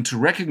willing to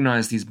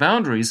recognize these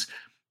boundaries,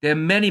 there are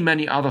many,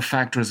 many other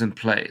factors in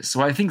play.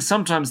 So I think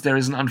sometimes there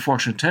is an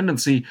unfortunate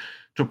tendency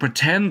to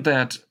pretend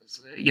that,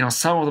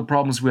 some of the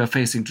problems we are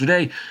facing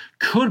today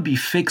could be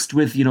fixed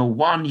with,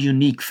 one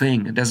unique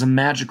thing. There's a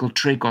magical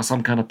trick or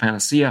some kind of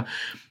panacea.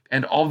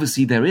 And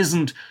obviously there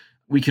isn't.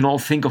 We can all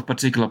think of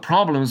particular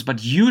problems,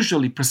 but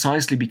usually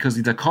precisely because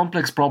these are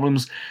complex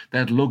problems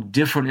that look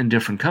different in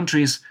different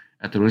countries,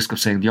 at the risk of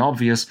saying the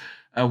obvious,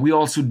 we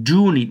also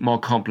do need more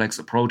complex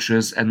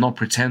approaches and not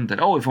pretend that,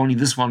 if only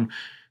this one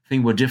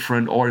thing were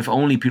different, or if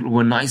only people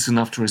were nice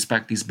enough to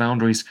respect these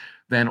boundaries,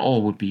 then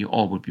all would be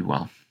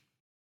well.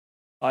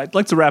 I'd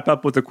like to wrap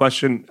up with a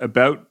question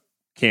about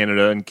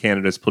Canada and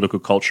Canada's political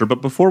culture.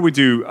 But before we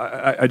do,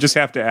 I just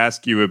have to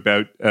ask you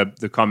about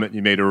the comment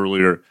you made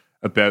earlier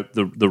about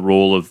the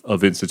role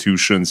of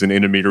institutions and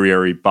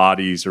intermediary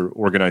bodies or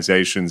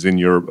organizations in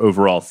your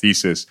overall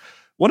thesis.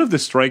 One of the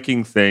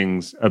striking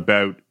things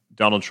about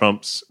Donald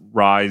Trump's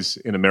rise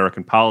in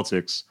American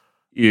politics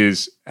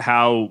is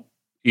how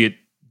it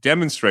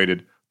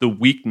demonstrated the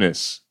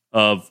weakness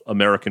of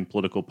American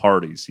political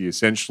parties. He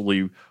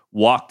essentially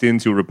walked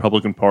into a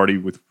Republican Party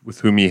with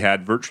whom he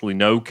had virtually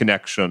no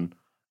connection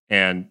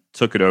and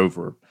took it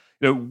over.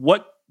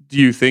 What do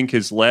you think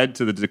has led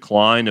to the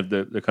decline of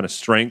the kind of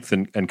strength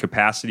and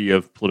capacity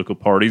of political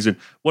parties? And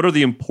what are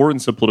the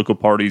importance of political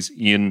parties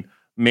in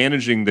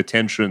managing the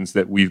tensions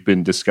that we've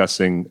been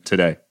discussing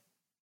today?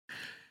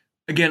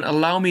 Again,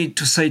 allow me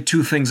to say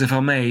two things, if I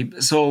may.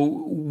 So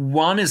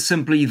one is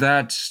simply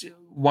that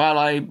while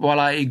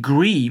I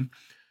agree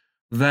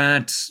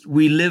that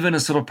we live in a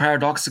sort of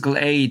paradoxical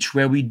age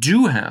where we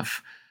do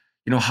have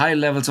high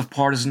levels of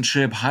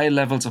partisanship, high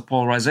levels of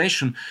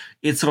polarization,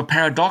 it sort of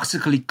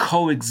paradoxically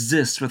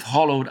coexists with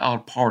hollowed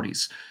out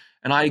parties.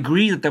 And I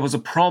agree that there was a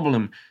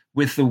problem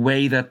with the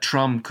way that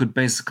Trump could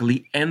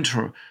basically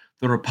enter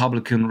the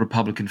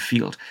Republican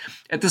field.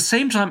 At the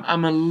same time,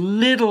 I'm a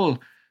little,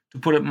 to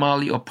put it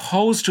mildly,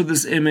 opposed to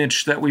this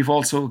image that we've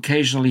also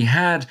occasionally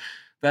had,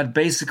 that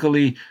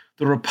basically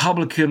the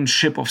Republican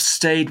ship of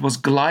state was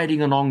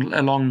gliding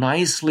along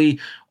nicely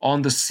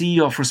on the sea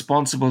of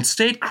responsible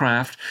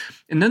statecraft.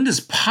 And then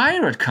this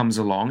pirate comes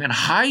along and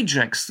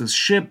hijacks this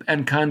ship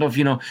and kind of,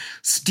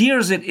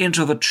 steers it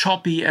into the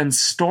choppy and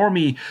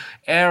stormy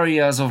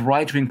areas of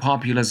right-wing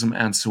populism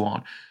and so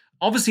on.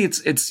 Obviously, it's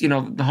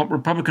the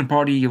Republican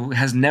Party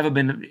has never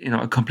been,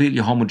 a completely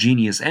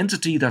homogeneous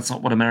entity. That's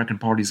not what American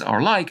parties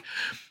are like.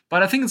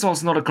 But I think it's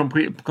also not a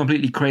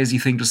completely crazy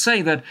thing to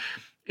say that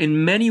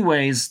in many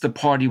ways, the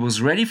party was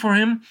ready for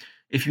him.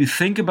 If you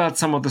think about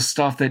some of the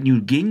stuff that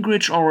Newt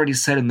Gingrich already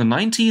said in the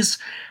 90s,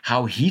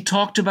 how he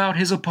talked about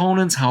his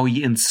opponents, how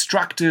he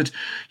instructed,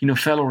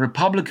 fellow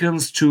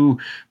Republicans to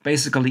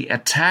basically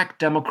attack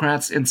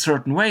Democrats in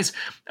certain ways.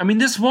 I mean,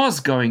 this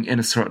was going in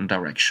a certain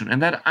direction.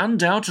 And that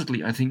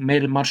undoubtedly, I think,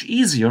 made it much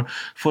easier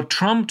for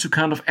Trump to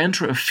kind of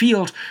enter a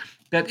field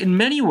that in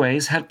many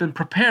ways had been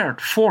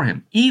prepared for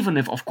him, even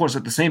if, of course,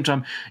 at the same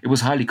time, it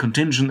was highly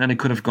contingent and it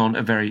could have gone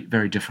a very,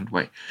 very different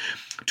way.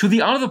 To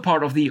the other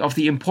part of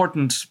the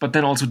important, but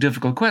then also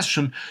difficult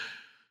question,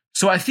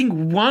 so I think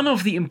one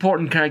of the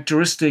important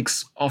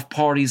characteristics of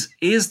parties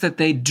is that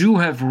they do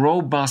have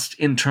robust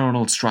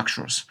internal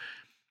structures.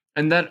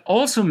 And that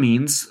also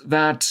means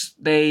that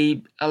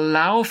they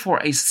allow for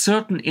a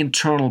certain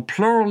internal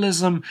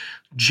pluralism,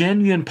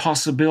 genuine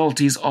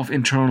possibilities of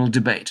internal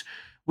debate,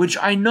 which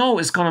I know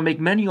is going to make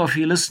many of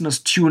your listeners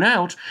tune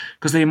out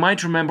because they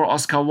might remember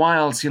Oscar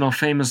Wilde's,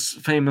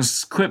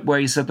 famous quip where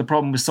he said the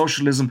problem with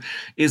socialism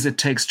is it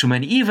takes too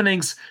many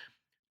evenings.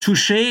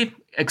 Touché,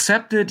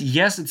 accepted.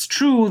 Yes, it's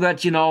true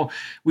that,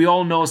 we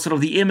all know sort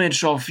of the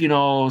image of,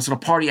 sort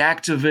of party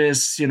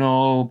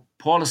activists,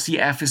 policy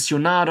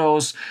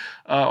aficionados,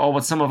 or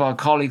what some of our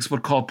colleagues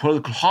would call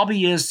political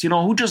hobbyists,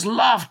 who just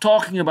love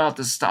talking about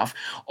this stuff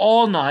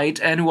all night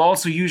and who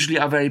also usually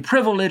are very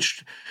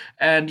privileged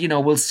and,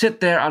 will sit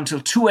there until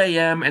 2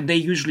 a.m. and they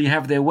usually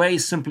have their way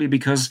simply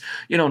because,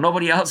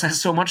 nobody else has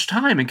so much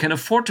time and can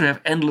afford to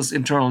have endless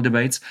internal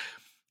debates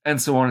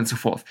and so on and so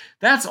forth.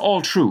 That's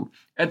all true.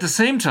 At the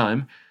same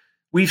time,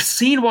 we've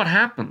seen what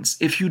happens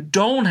if you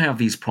don't have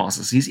these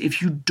processes,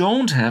 if you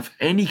don't have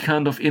any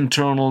kind of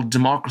internal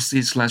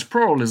democracy /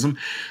 pluralism,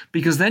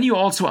 because then you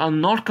also are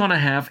not going to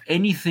have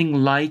anything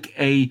like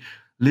a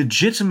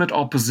legitimate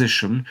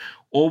opposition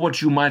or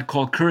what you might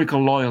call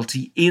curricle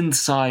loyalty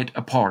inside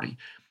a party.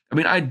 I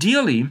mean,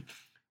 ideally,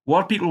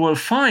 what people will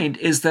find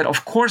is that,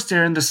 of course,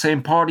 they're in the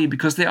same party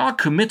because they are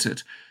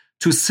committed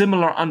to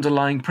similar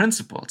underlying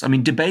principles. I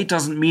mean, debate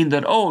doesn't mean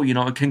that,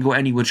 it can go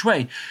any which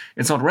way.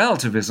 It's not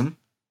relativism.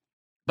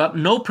 But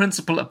no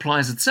principle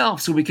applies itself,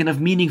 so we can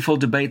have meaningful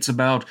debates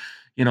about,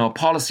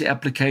 policy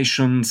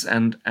applications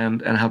and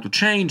how to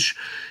change,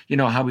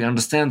 how we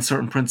understand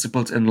certain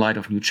principles in light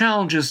of new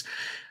challenges.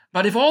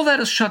 But if all that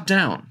is shut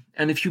down,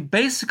 and if you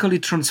basically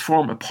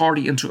transform a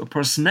party into a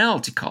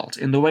personality cult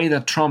in the way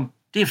that Trump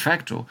de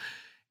facto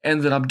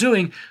ended up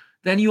doing,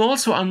 then you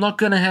also are not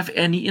going to have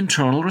any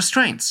internal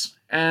restraints.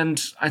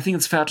 And I think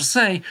it's fair to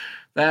say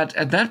that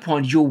at that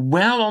point, you're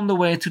well on the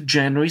way to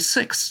January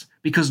 6th.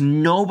 Because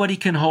nobody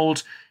can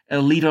hold a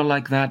leader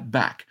like that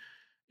back.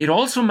 It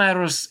also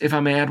matters, if I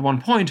may add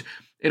one point,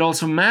 it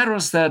also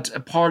matters that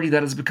a party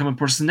that has become a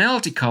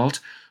personality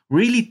cult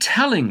really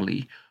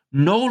tellingly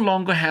no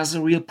longer has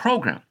a real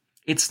program.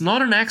 It's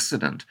not an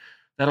accident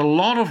that a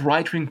lot of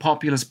right-wing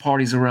populist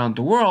parties around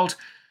the world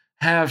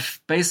have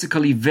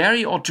basically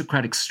very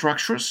autocratic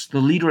structures.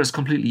 The leader is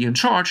completely in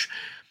charge.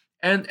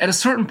 And at a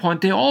certain point,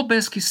 they all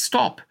basically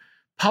stop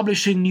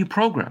publishing new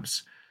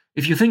programs.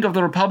 If you think of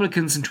the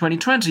Republicans in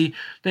 2020,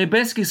 they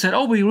basically said,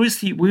 we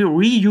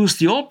reuse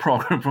the old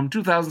program from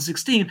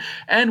 2016,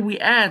 and we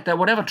add that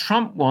whatever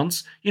Trump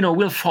wants,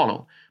 we'll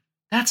follow.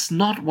 That's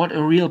not what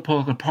a real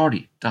political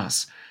party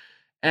does.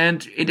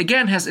 And it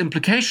again has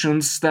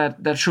implications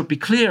that should be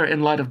clear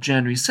in light of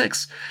January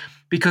 6th.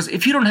 Because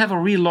if you don't have a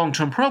real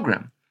long-term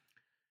program,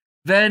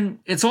 then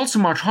it's also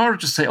much harder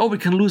to say, we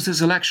can lose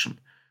this election.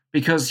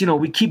 Because,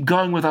 we keep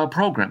going with our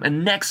program.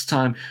 And next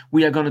time,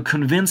 we are going to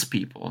convince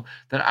people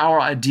that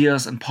our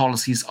ideas and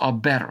policies are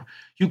better.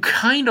 You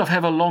kind of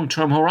have a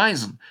long-term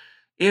horizon.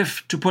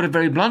 If, to put it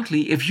very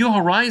bluntly, if your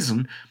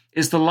horizon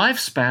is the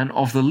lifespan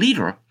of the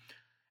leader,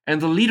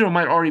 and the leader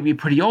might already be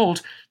pretty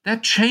old,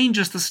 that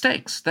changes the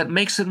stakes. That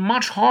makes it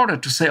much harder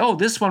to say, oh,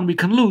 this one we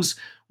can lose,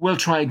 we'll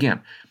try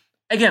again.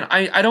 Again,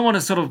 I don't want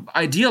to sort of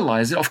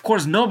idealize it. Of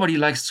course, nobody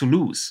likes to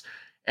lose.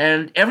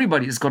 And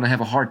everybody is going to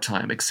have a hard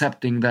time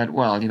accepting that,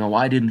 well,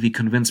 why didn't we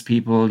convince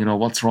people,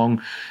 what's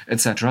wrong,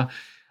 etc.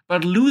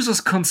 But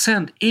losers'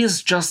 consent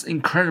is just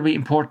incredibly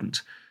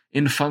important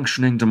in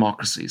functioning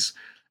democracies.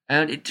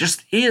 And it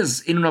just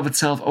is, in and of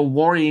itself, a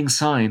worrying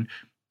sign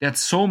that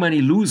so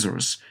many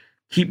losers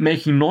keep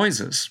making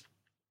noises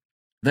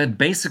that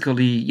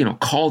basically,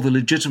 call the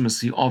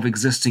legitimacy of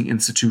existing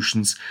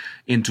institutions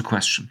into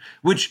question.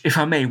 Which, if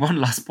I may,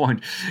 one last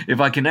point, if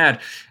I can add,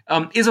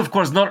 is of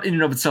course not in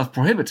and of itself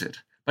prohibited,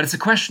 but it's a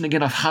question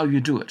again of how you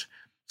do it.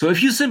 So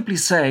if you simply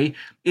say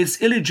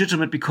it's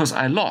illegitimate because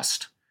I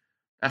lost,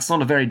 that's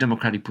not a very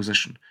democratic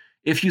position.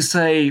 If you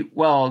say,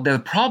 well, there are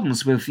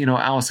problems with,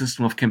 our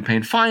system of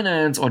campaign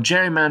finance or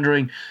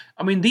gerrymandering,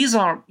 these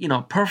are,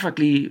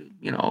 perfectly,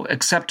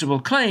 acceptable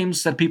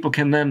claims that people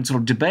can then sort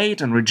of debate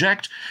and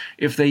reject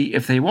if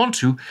they want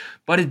to.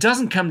 But it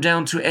doesn't come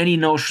down to any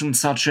notion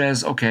such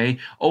as, okay,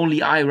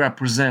 only I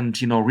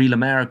represent, real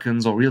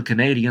Americans or real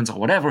Canadians or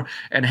whatever.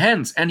 And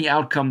hence, any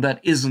outcome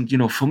that isn't,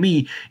 for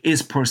me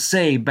is per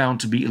se bound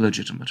to be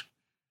illegitimate.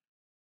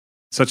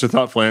 Such a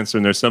thoughtful answer,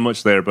 and there's so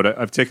much there, but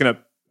I've taken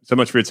up so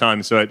much for your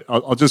time. So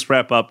I'll just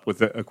wrap up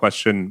with a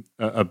question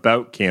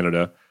about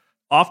Canada.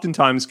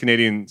 Oftentimes,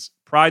 Canadians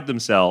pride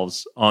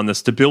themselves on the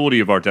stability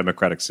of our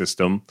democratic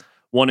system.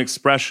 One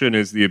expression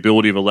is the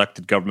ability of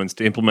elected governments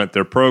to implement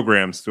their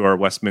programs through our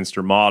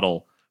Westminster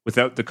model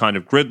without the kind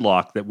of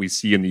gridlock that we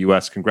see in the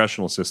U.S.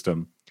 congressional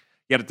system.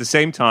 Yet at the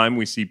same time,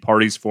 we see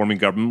parties forming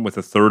government with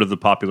a third of the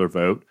popular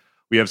vote.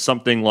 We have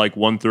something like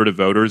 1/3 of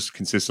voters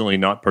consistently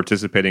not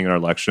participating in our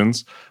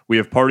elections. We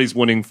have parties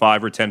winning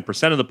 5 or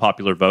 10% of the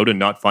popular vote and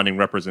not finding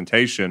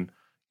representation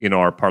in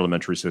our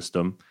parliamentary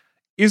system.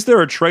 Is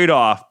there a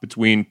trade-off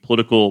between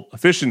political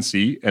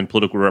efficiency and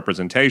political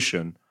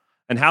representation?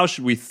 And how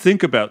should we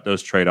think about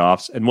those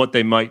trade-offs and what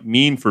they might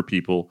mean for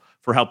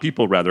how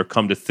people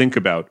come to think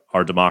about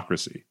our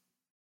democracy?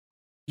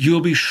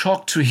 You'll be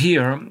shocked to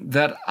hear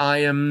that I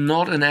am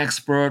not an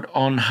expert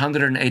on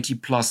 180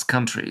 plus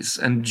countries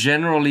and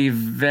generally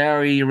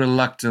very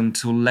reluctant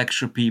to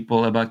lecture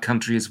people about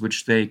countries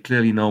which they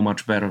clearly know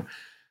much better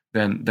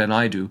than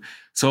I do.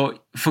 So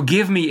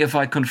forgive me if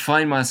I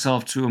confine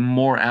myself to a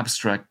more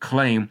abstract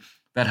claim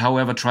that,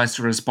 however, tries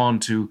to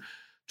respond to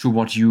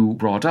what you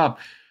brought up.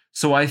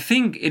 So I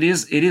think it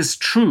is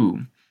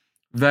true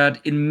that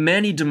in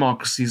many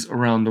democracies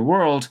around the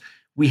world,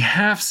 we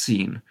have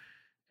seen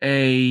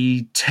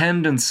a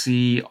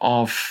tendency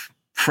of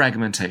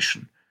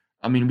fragmentation.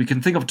 We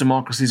can think of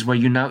democracies where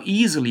you now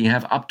easily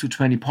have up to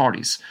 20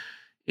 parties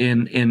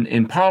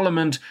in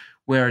parliament,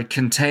 where it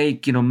can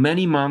take,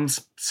 many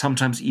months,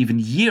 sometimes even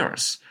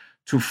years,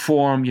 to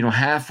form,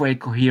 halfway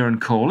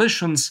coherent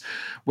coalitions,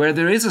 where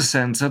there is a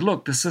sense that,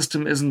 look, the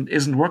system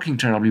isn't working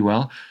terribly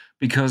well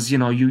because,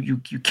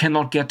 you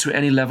cannot get to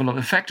any level of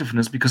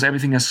effectiveness because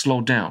everything has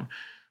slowed down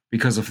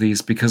because of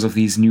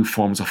these new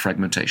forms of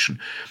fragmentation.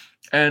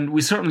 And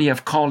we certainly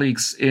have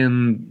colleagues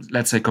in,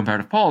 let's say,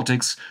 comparative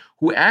politics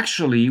who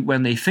actually,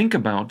 when they think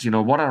about,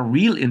 what are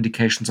real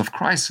indications of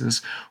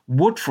crisis,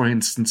 would, for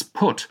instance,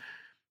 put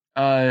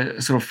a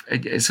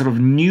sort of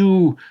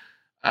new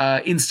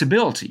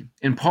instability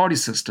in party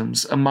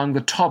systems among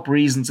the top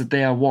reasons that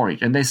they are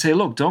worried. And they say,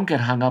 look, don't get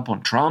hung up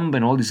on Trump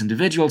and all these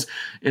individuals.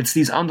 It's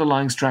these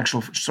underlying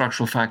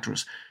structural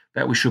factors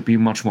that we should be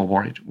much more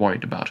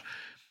worried about.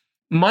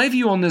 My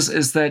view on this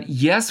is that,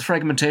 yes,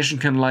 fragmentation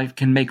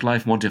can make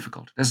life more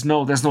difficult. There's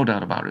no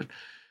doubt about it.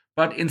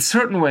 But in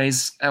certain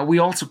ways, we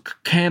also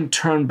can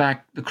turn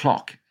back the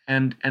clock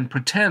and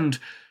pretend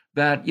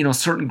that,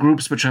 certain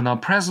groups which are now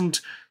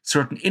present,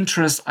 certain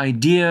interests,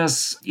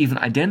 ideas, even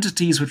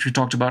identities, which we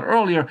talked about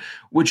earlier,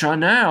 which are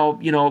now,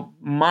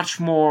 much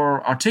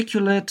more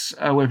articulate,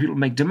 where people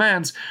make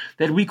demands,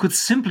 that we could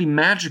simply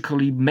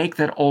magically make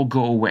that all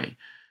go away.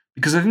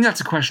 Because I think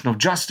that's a question of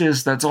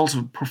justice. That's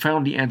also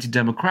profoundly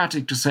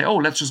anti-democratic to say, oh,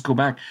 let's just go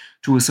back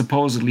to a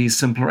supposedly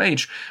simpler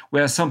age,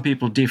 where some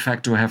people de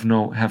facto have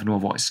no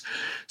voice.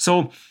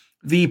 So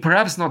the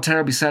perhaps not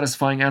terribly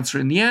satisfying answer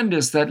in the end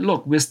is that,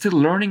 look, we're still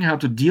learning how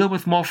to deal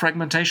with more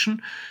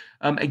fragmentation.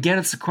 Again,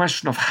 it's a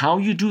question of how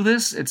you do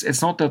this.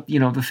 It's not that,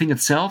 the thing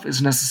itself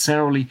is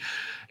necessarily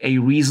a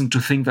reason to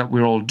think that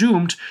we're all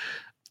doomed.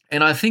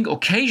 And I think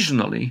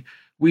occasionally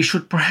we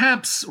should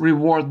perhaps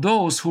reward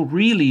those who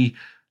really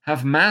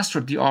have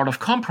mastered the art of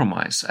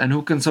compromise and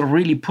who can sort of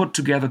really put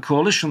together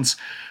coalitions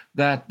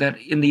that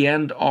in the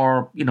end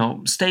are,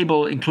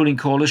 stable, including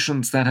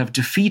coalitions that have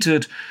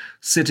defeated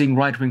sitting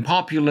right-wing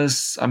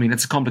populists.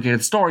 It's a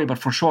complicated story, but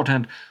for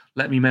shorthand,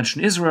 let me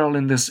mention Israel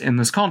in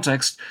this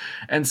context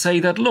and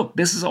say that, look,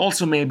 this is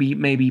also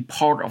maybe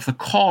part of the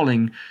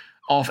calling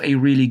of a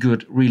really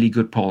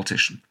good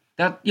politician.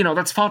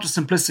 That's far too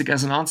simplistic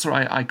as an answer,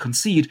 I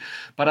concede,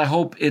 but I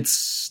hope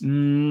it's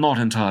not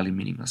entirely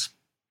meaningless.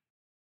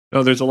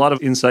 No, there's a lot of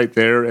insight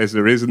there, as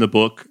there is in the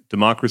book,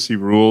 Democracy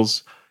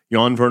Rules.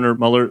 Jan-Werner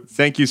Müller,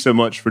 thank you so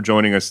much for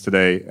joining us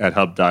today at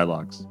Hub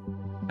Dialogues.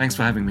 Thanks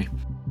for having me.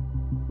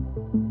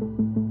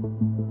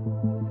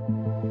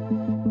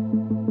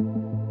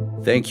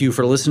 Thank you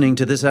for listening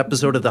to this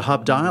episode of the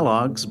Hub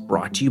Dialogues,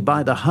 brought to you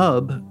by The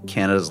Hub,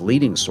 Canada's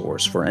leading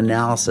source for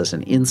analysis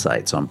and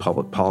insights on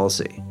public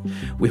policy.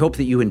 We hope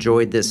that you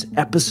enjoyed this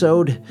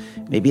episode.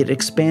 Maybe it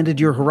expanded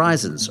your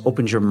horizons,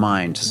 opened your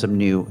mind to some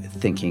new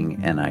thinking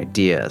and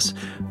ideas.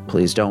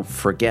 Please don't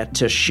forget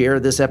to share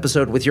this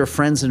episode with your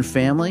friends and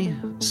family,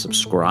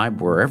 subscribe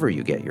wherever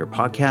you get your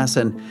podcasts,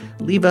 and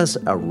leave us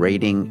a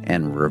rating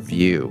and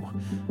review.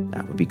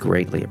 That would be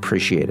greatly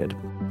appreciated.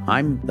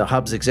 I'm the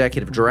Hub's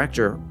Executive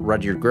Director,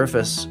 Rudyard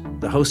Griffiths.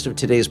 The host of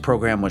today's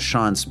program was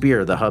Sean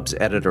Speer, the Hub's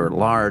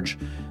Editor-at-Large.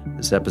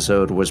 This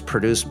episode was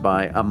produced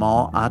by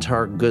Amal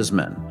Attar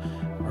Guzman.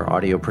 Our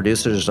audio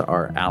producers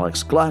are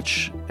Alex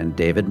Glutch and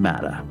David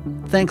Matta.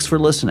 Thanks for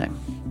listening.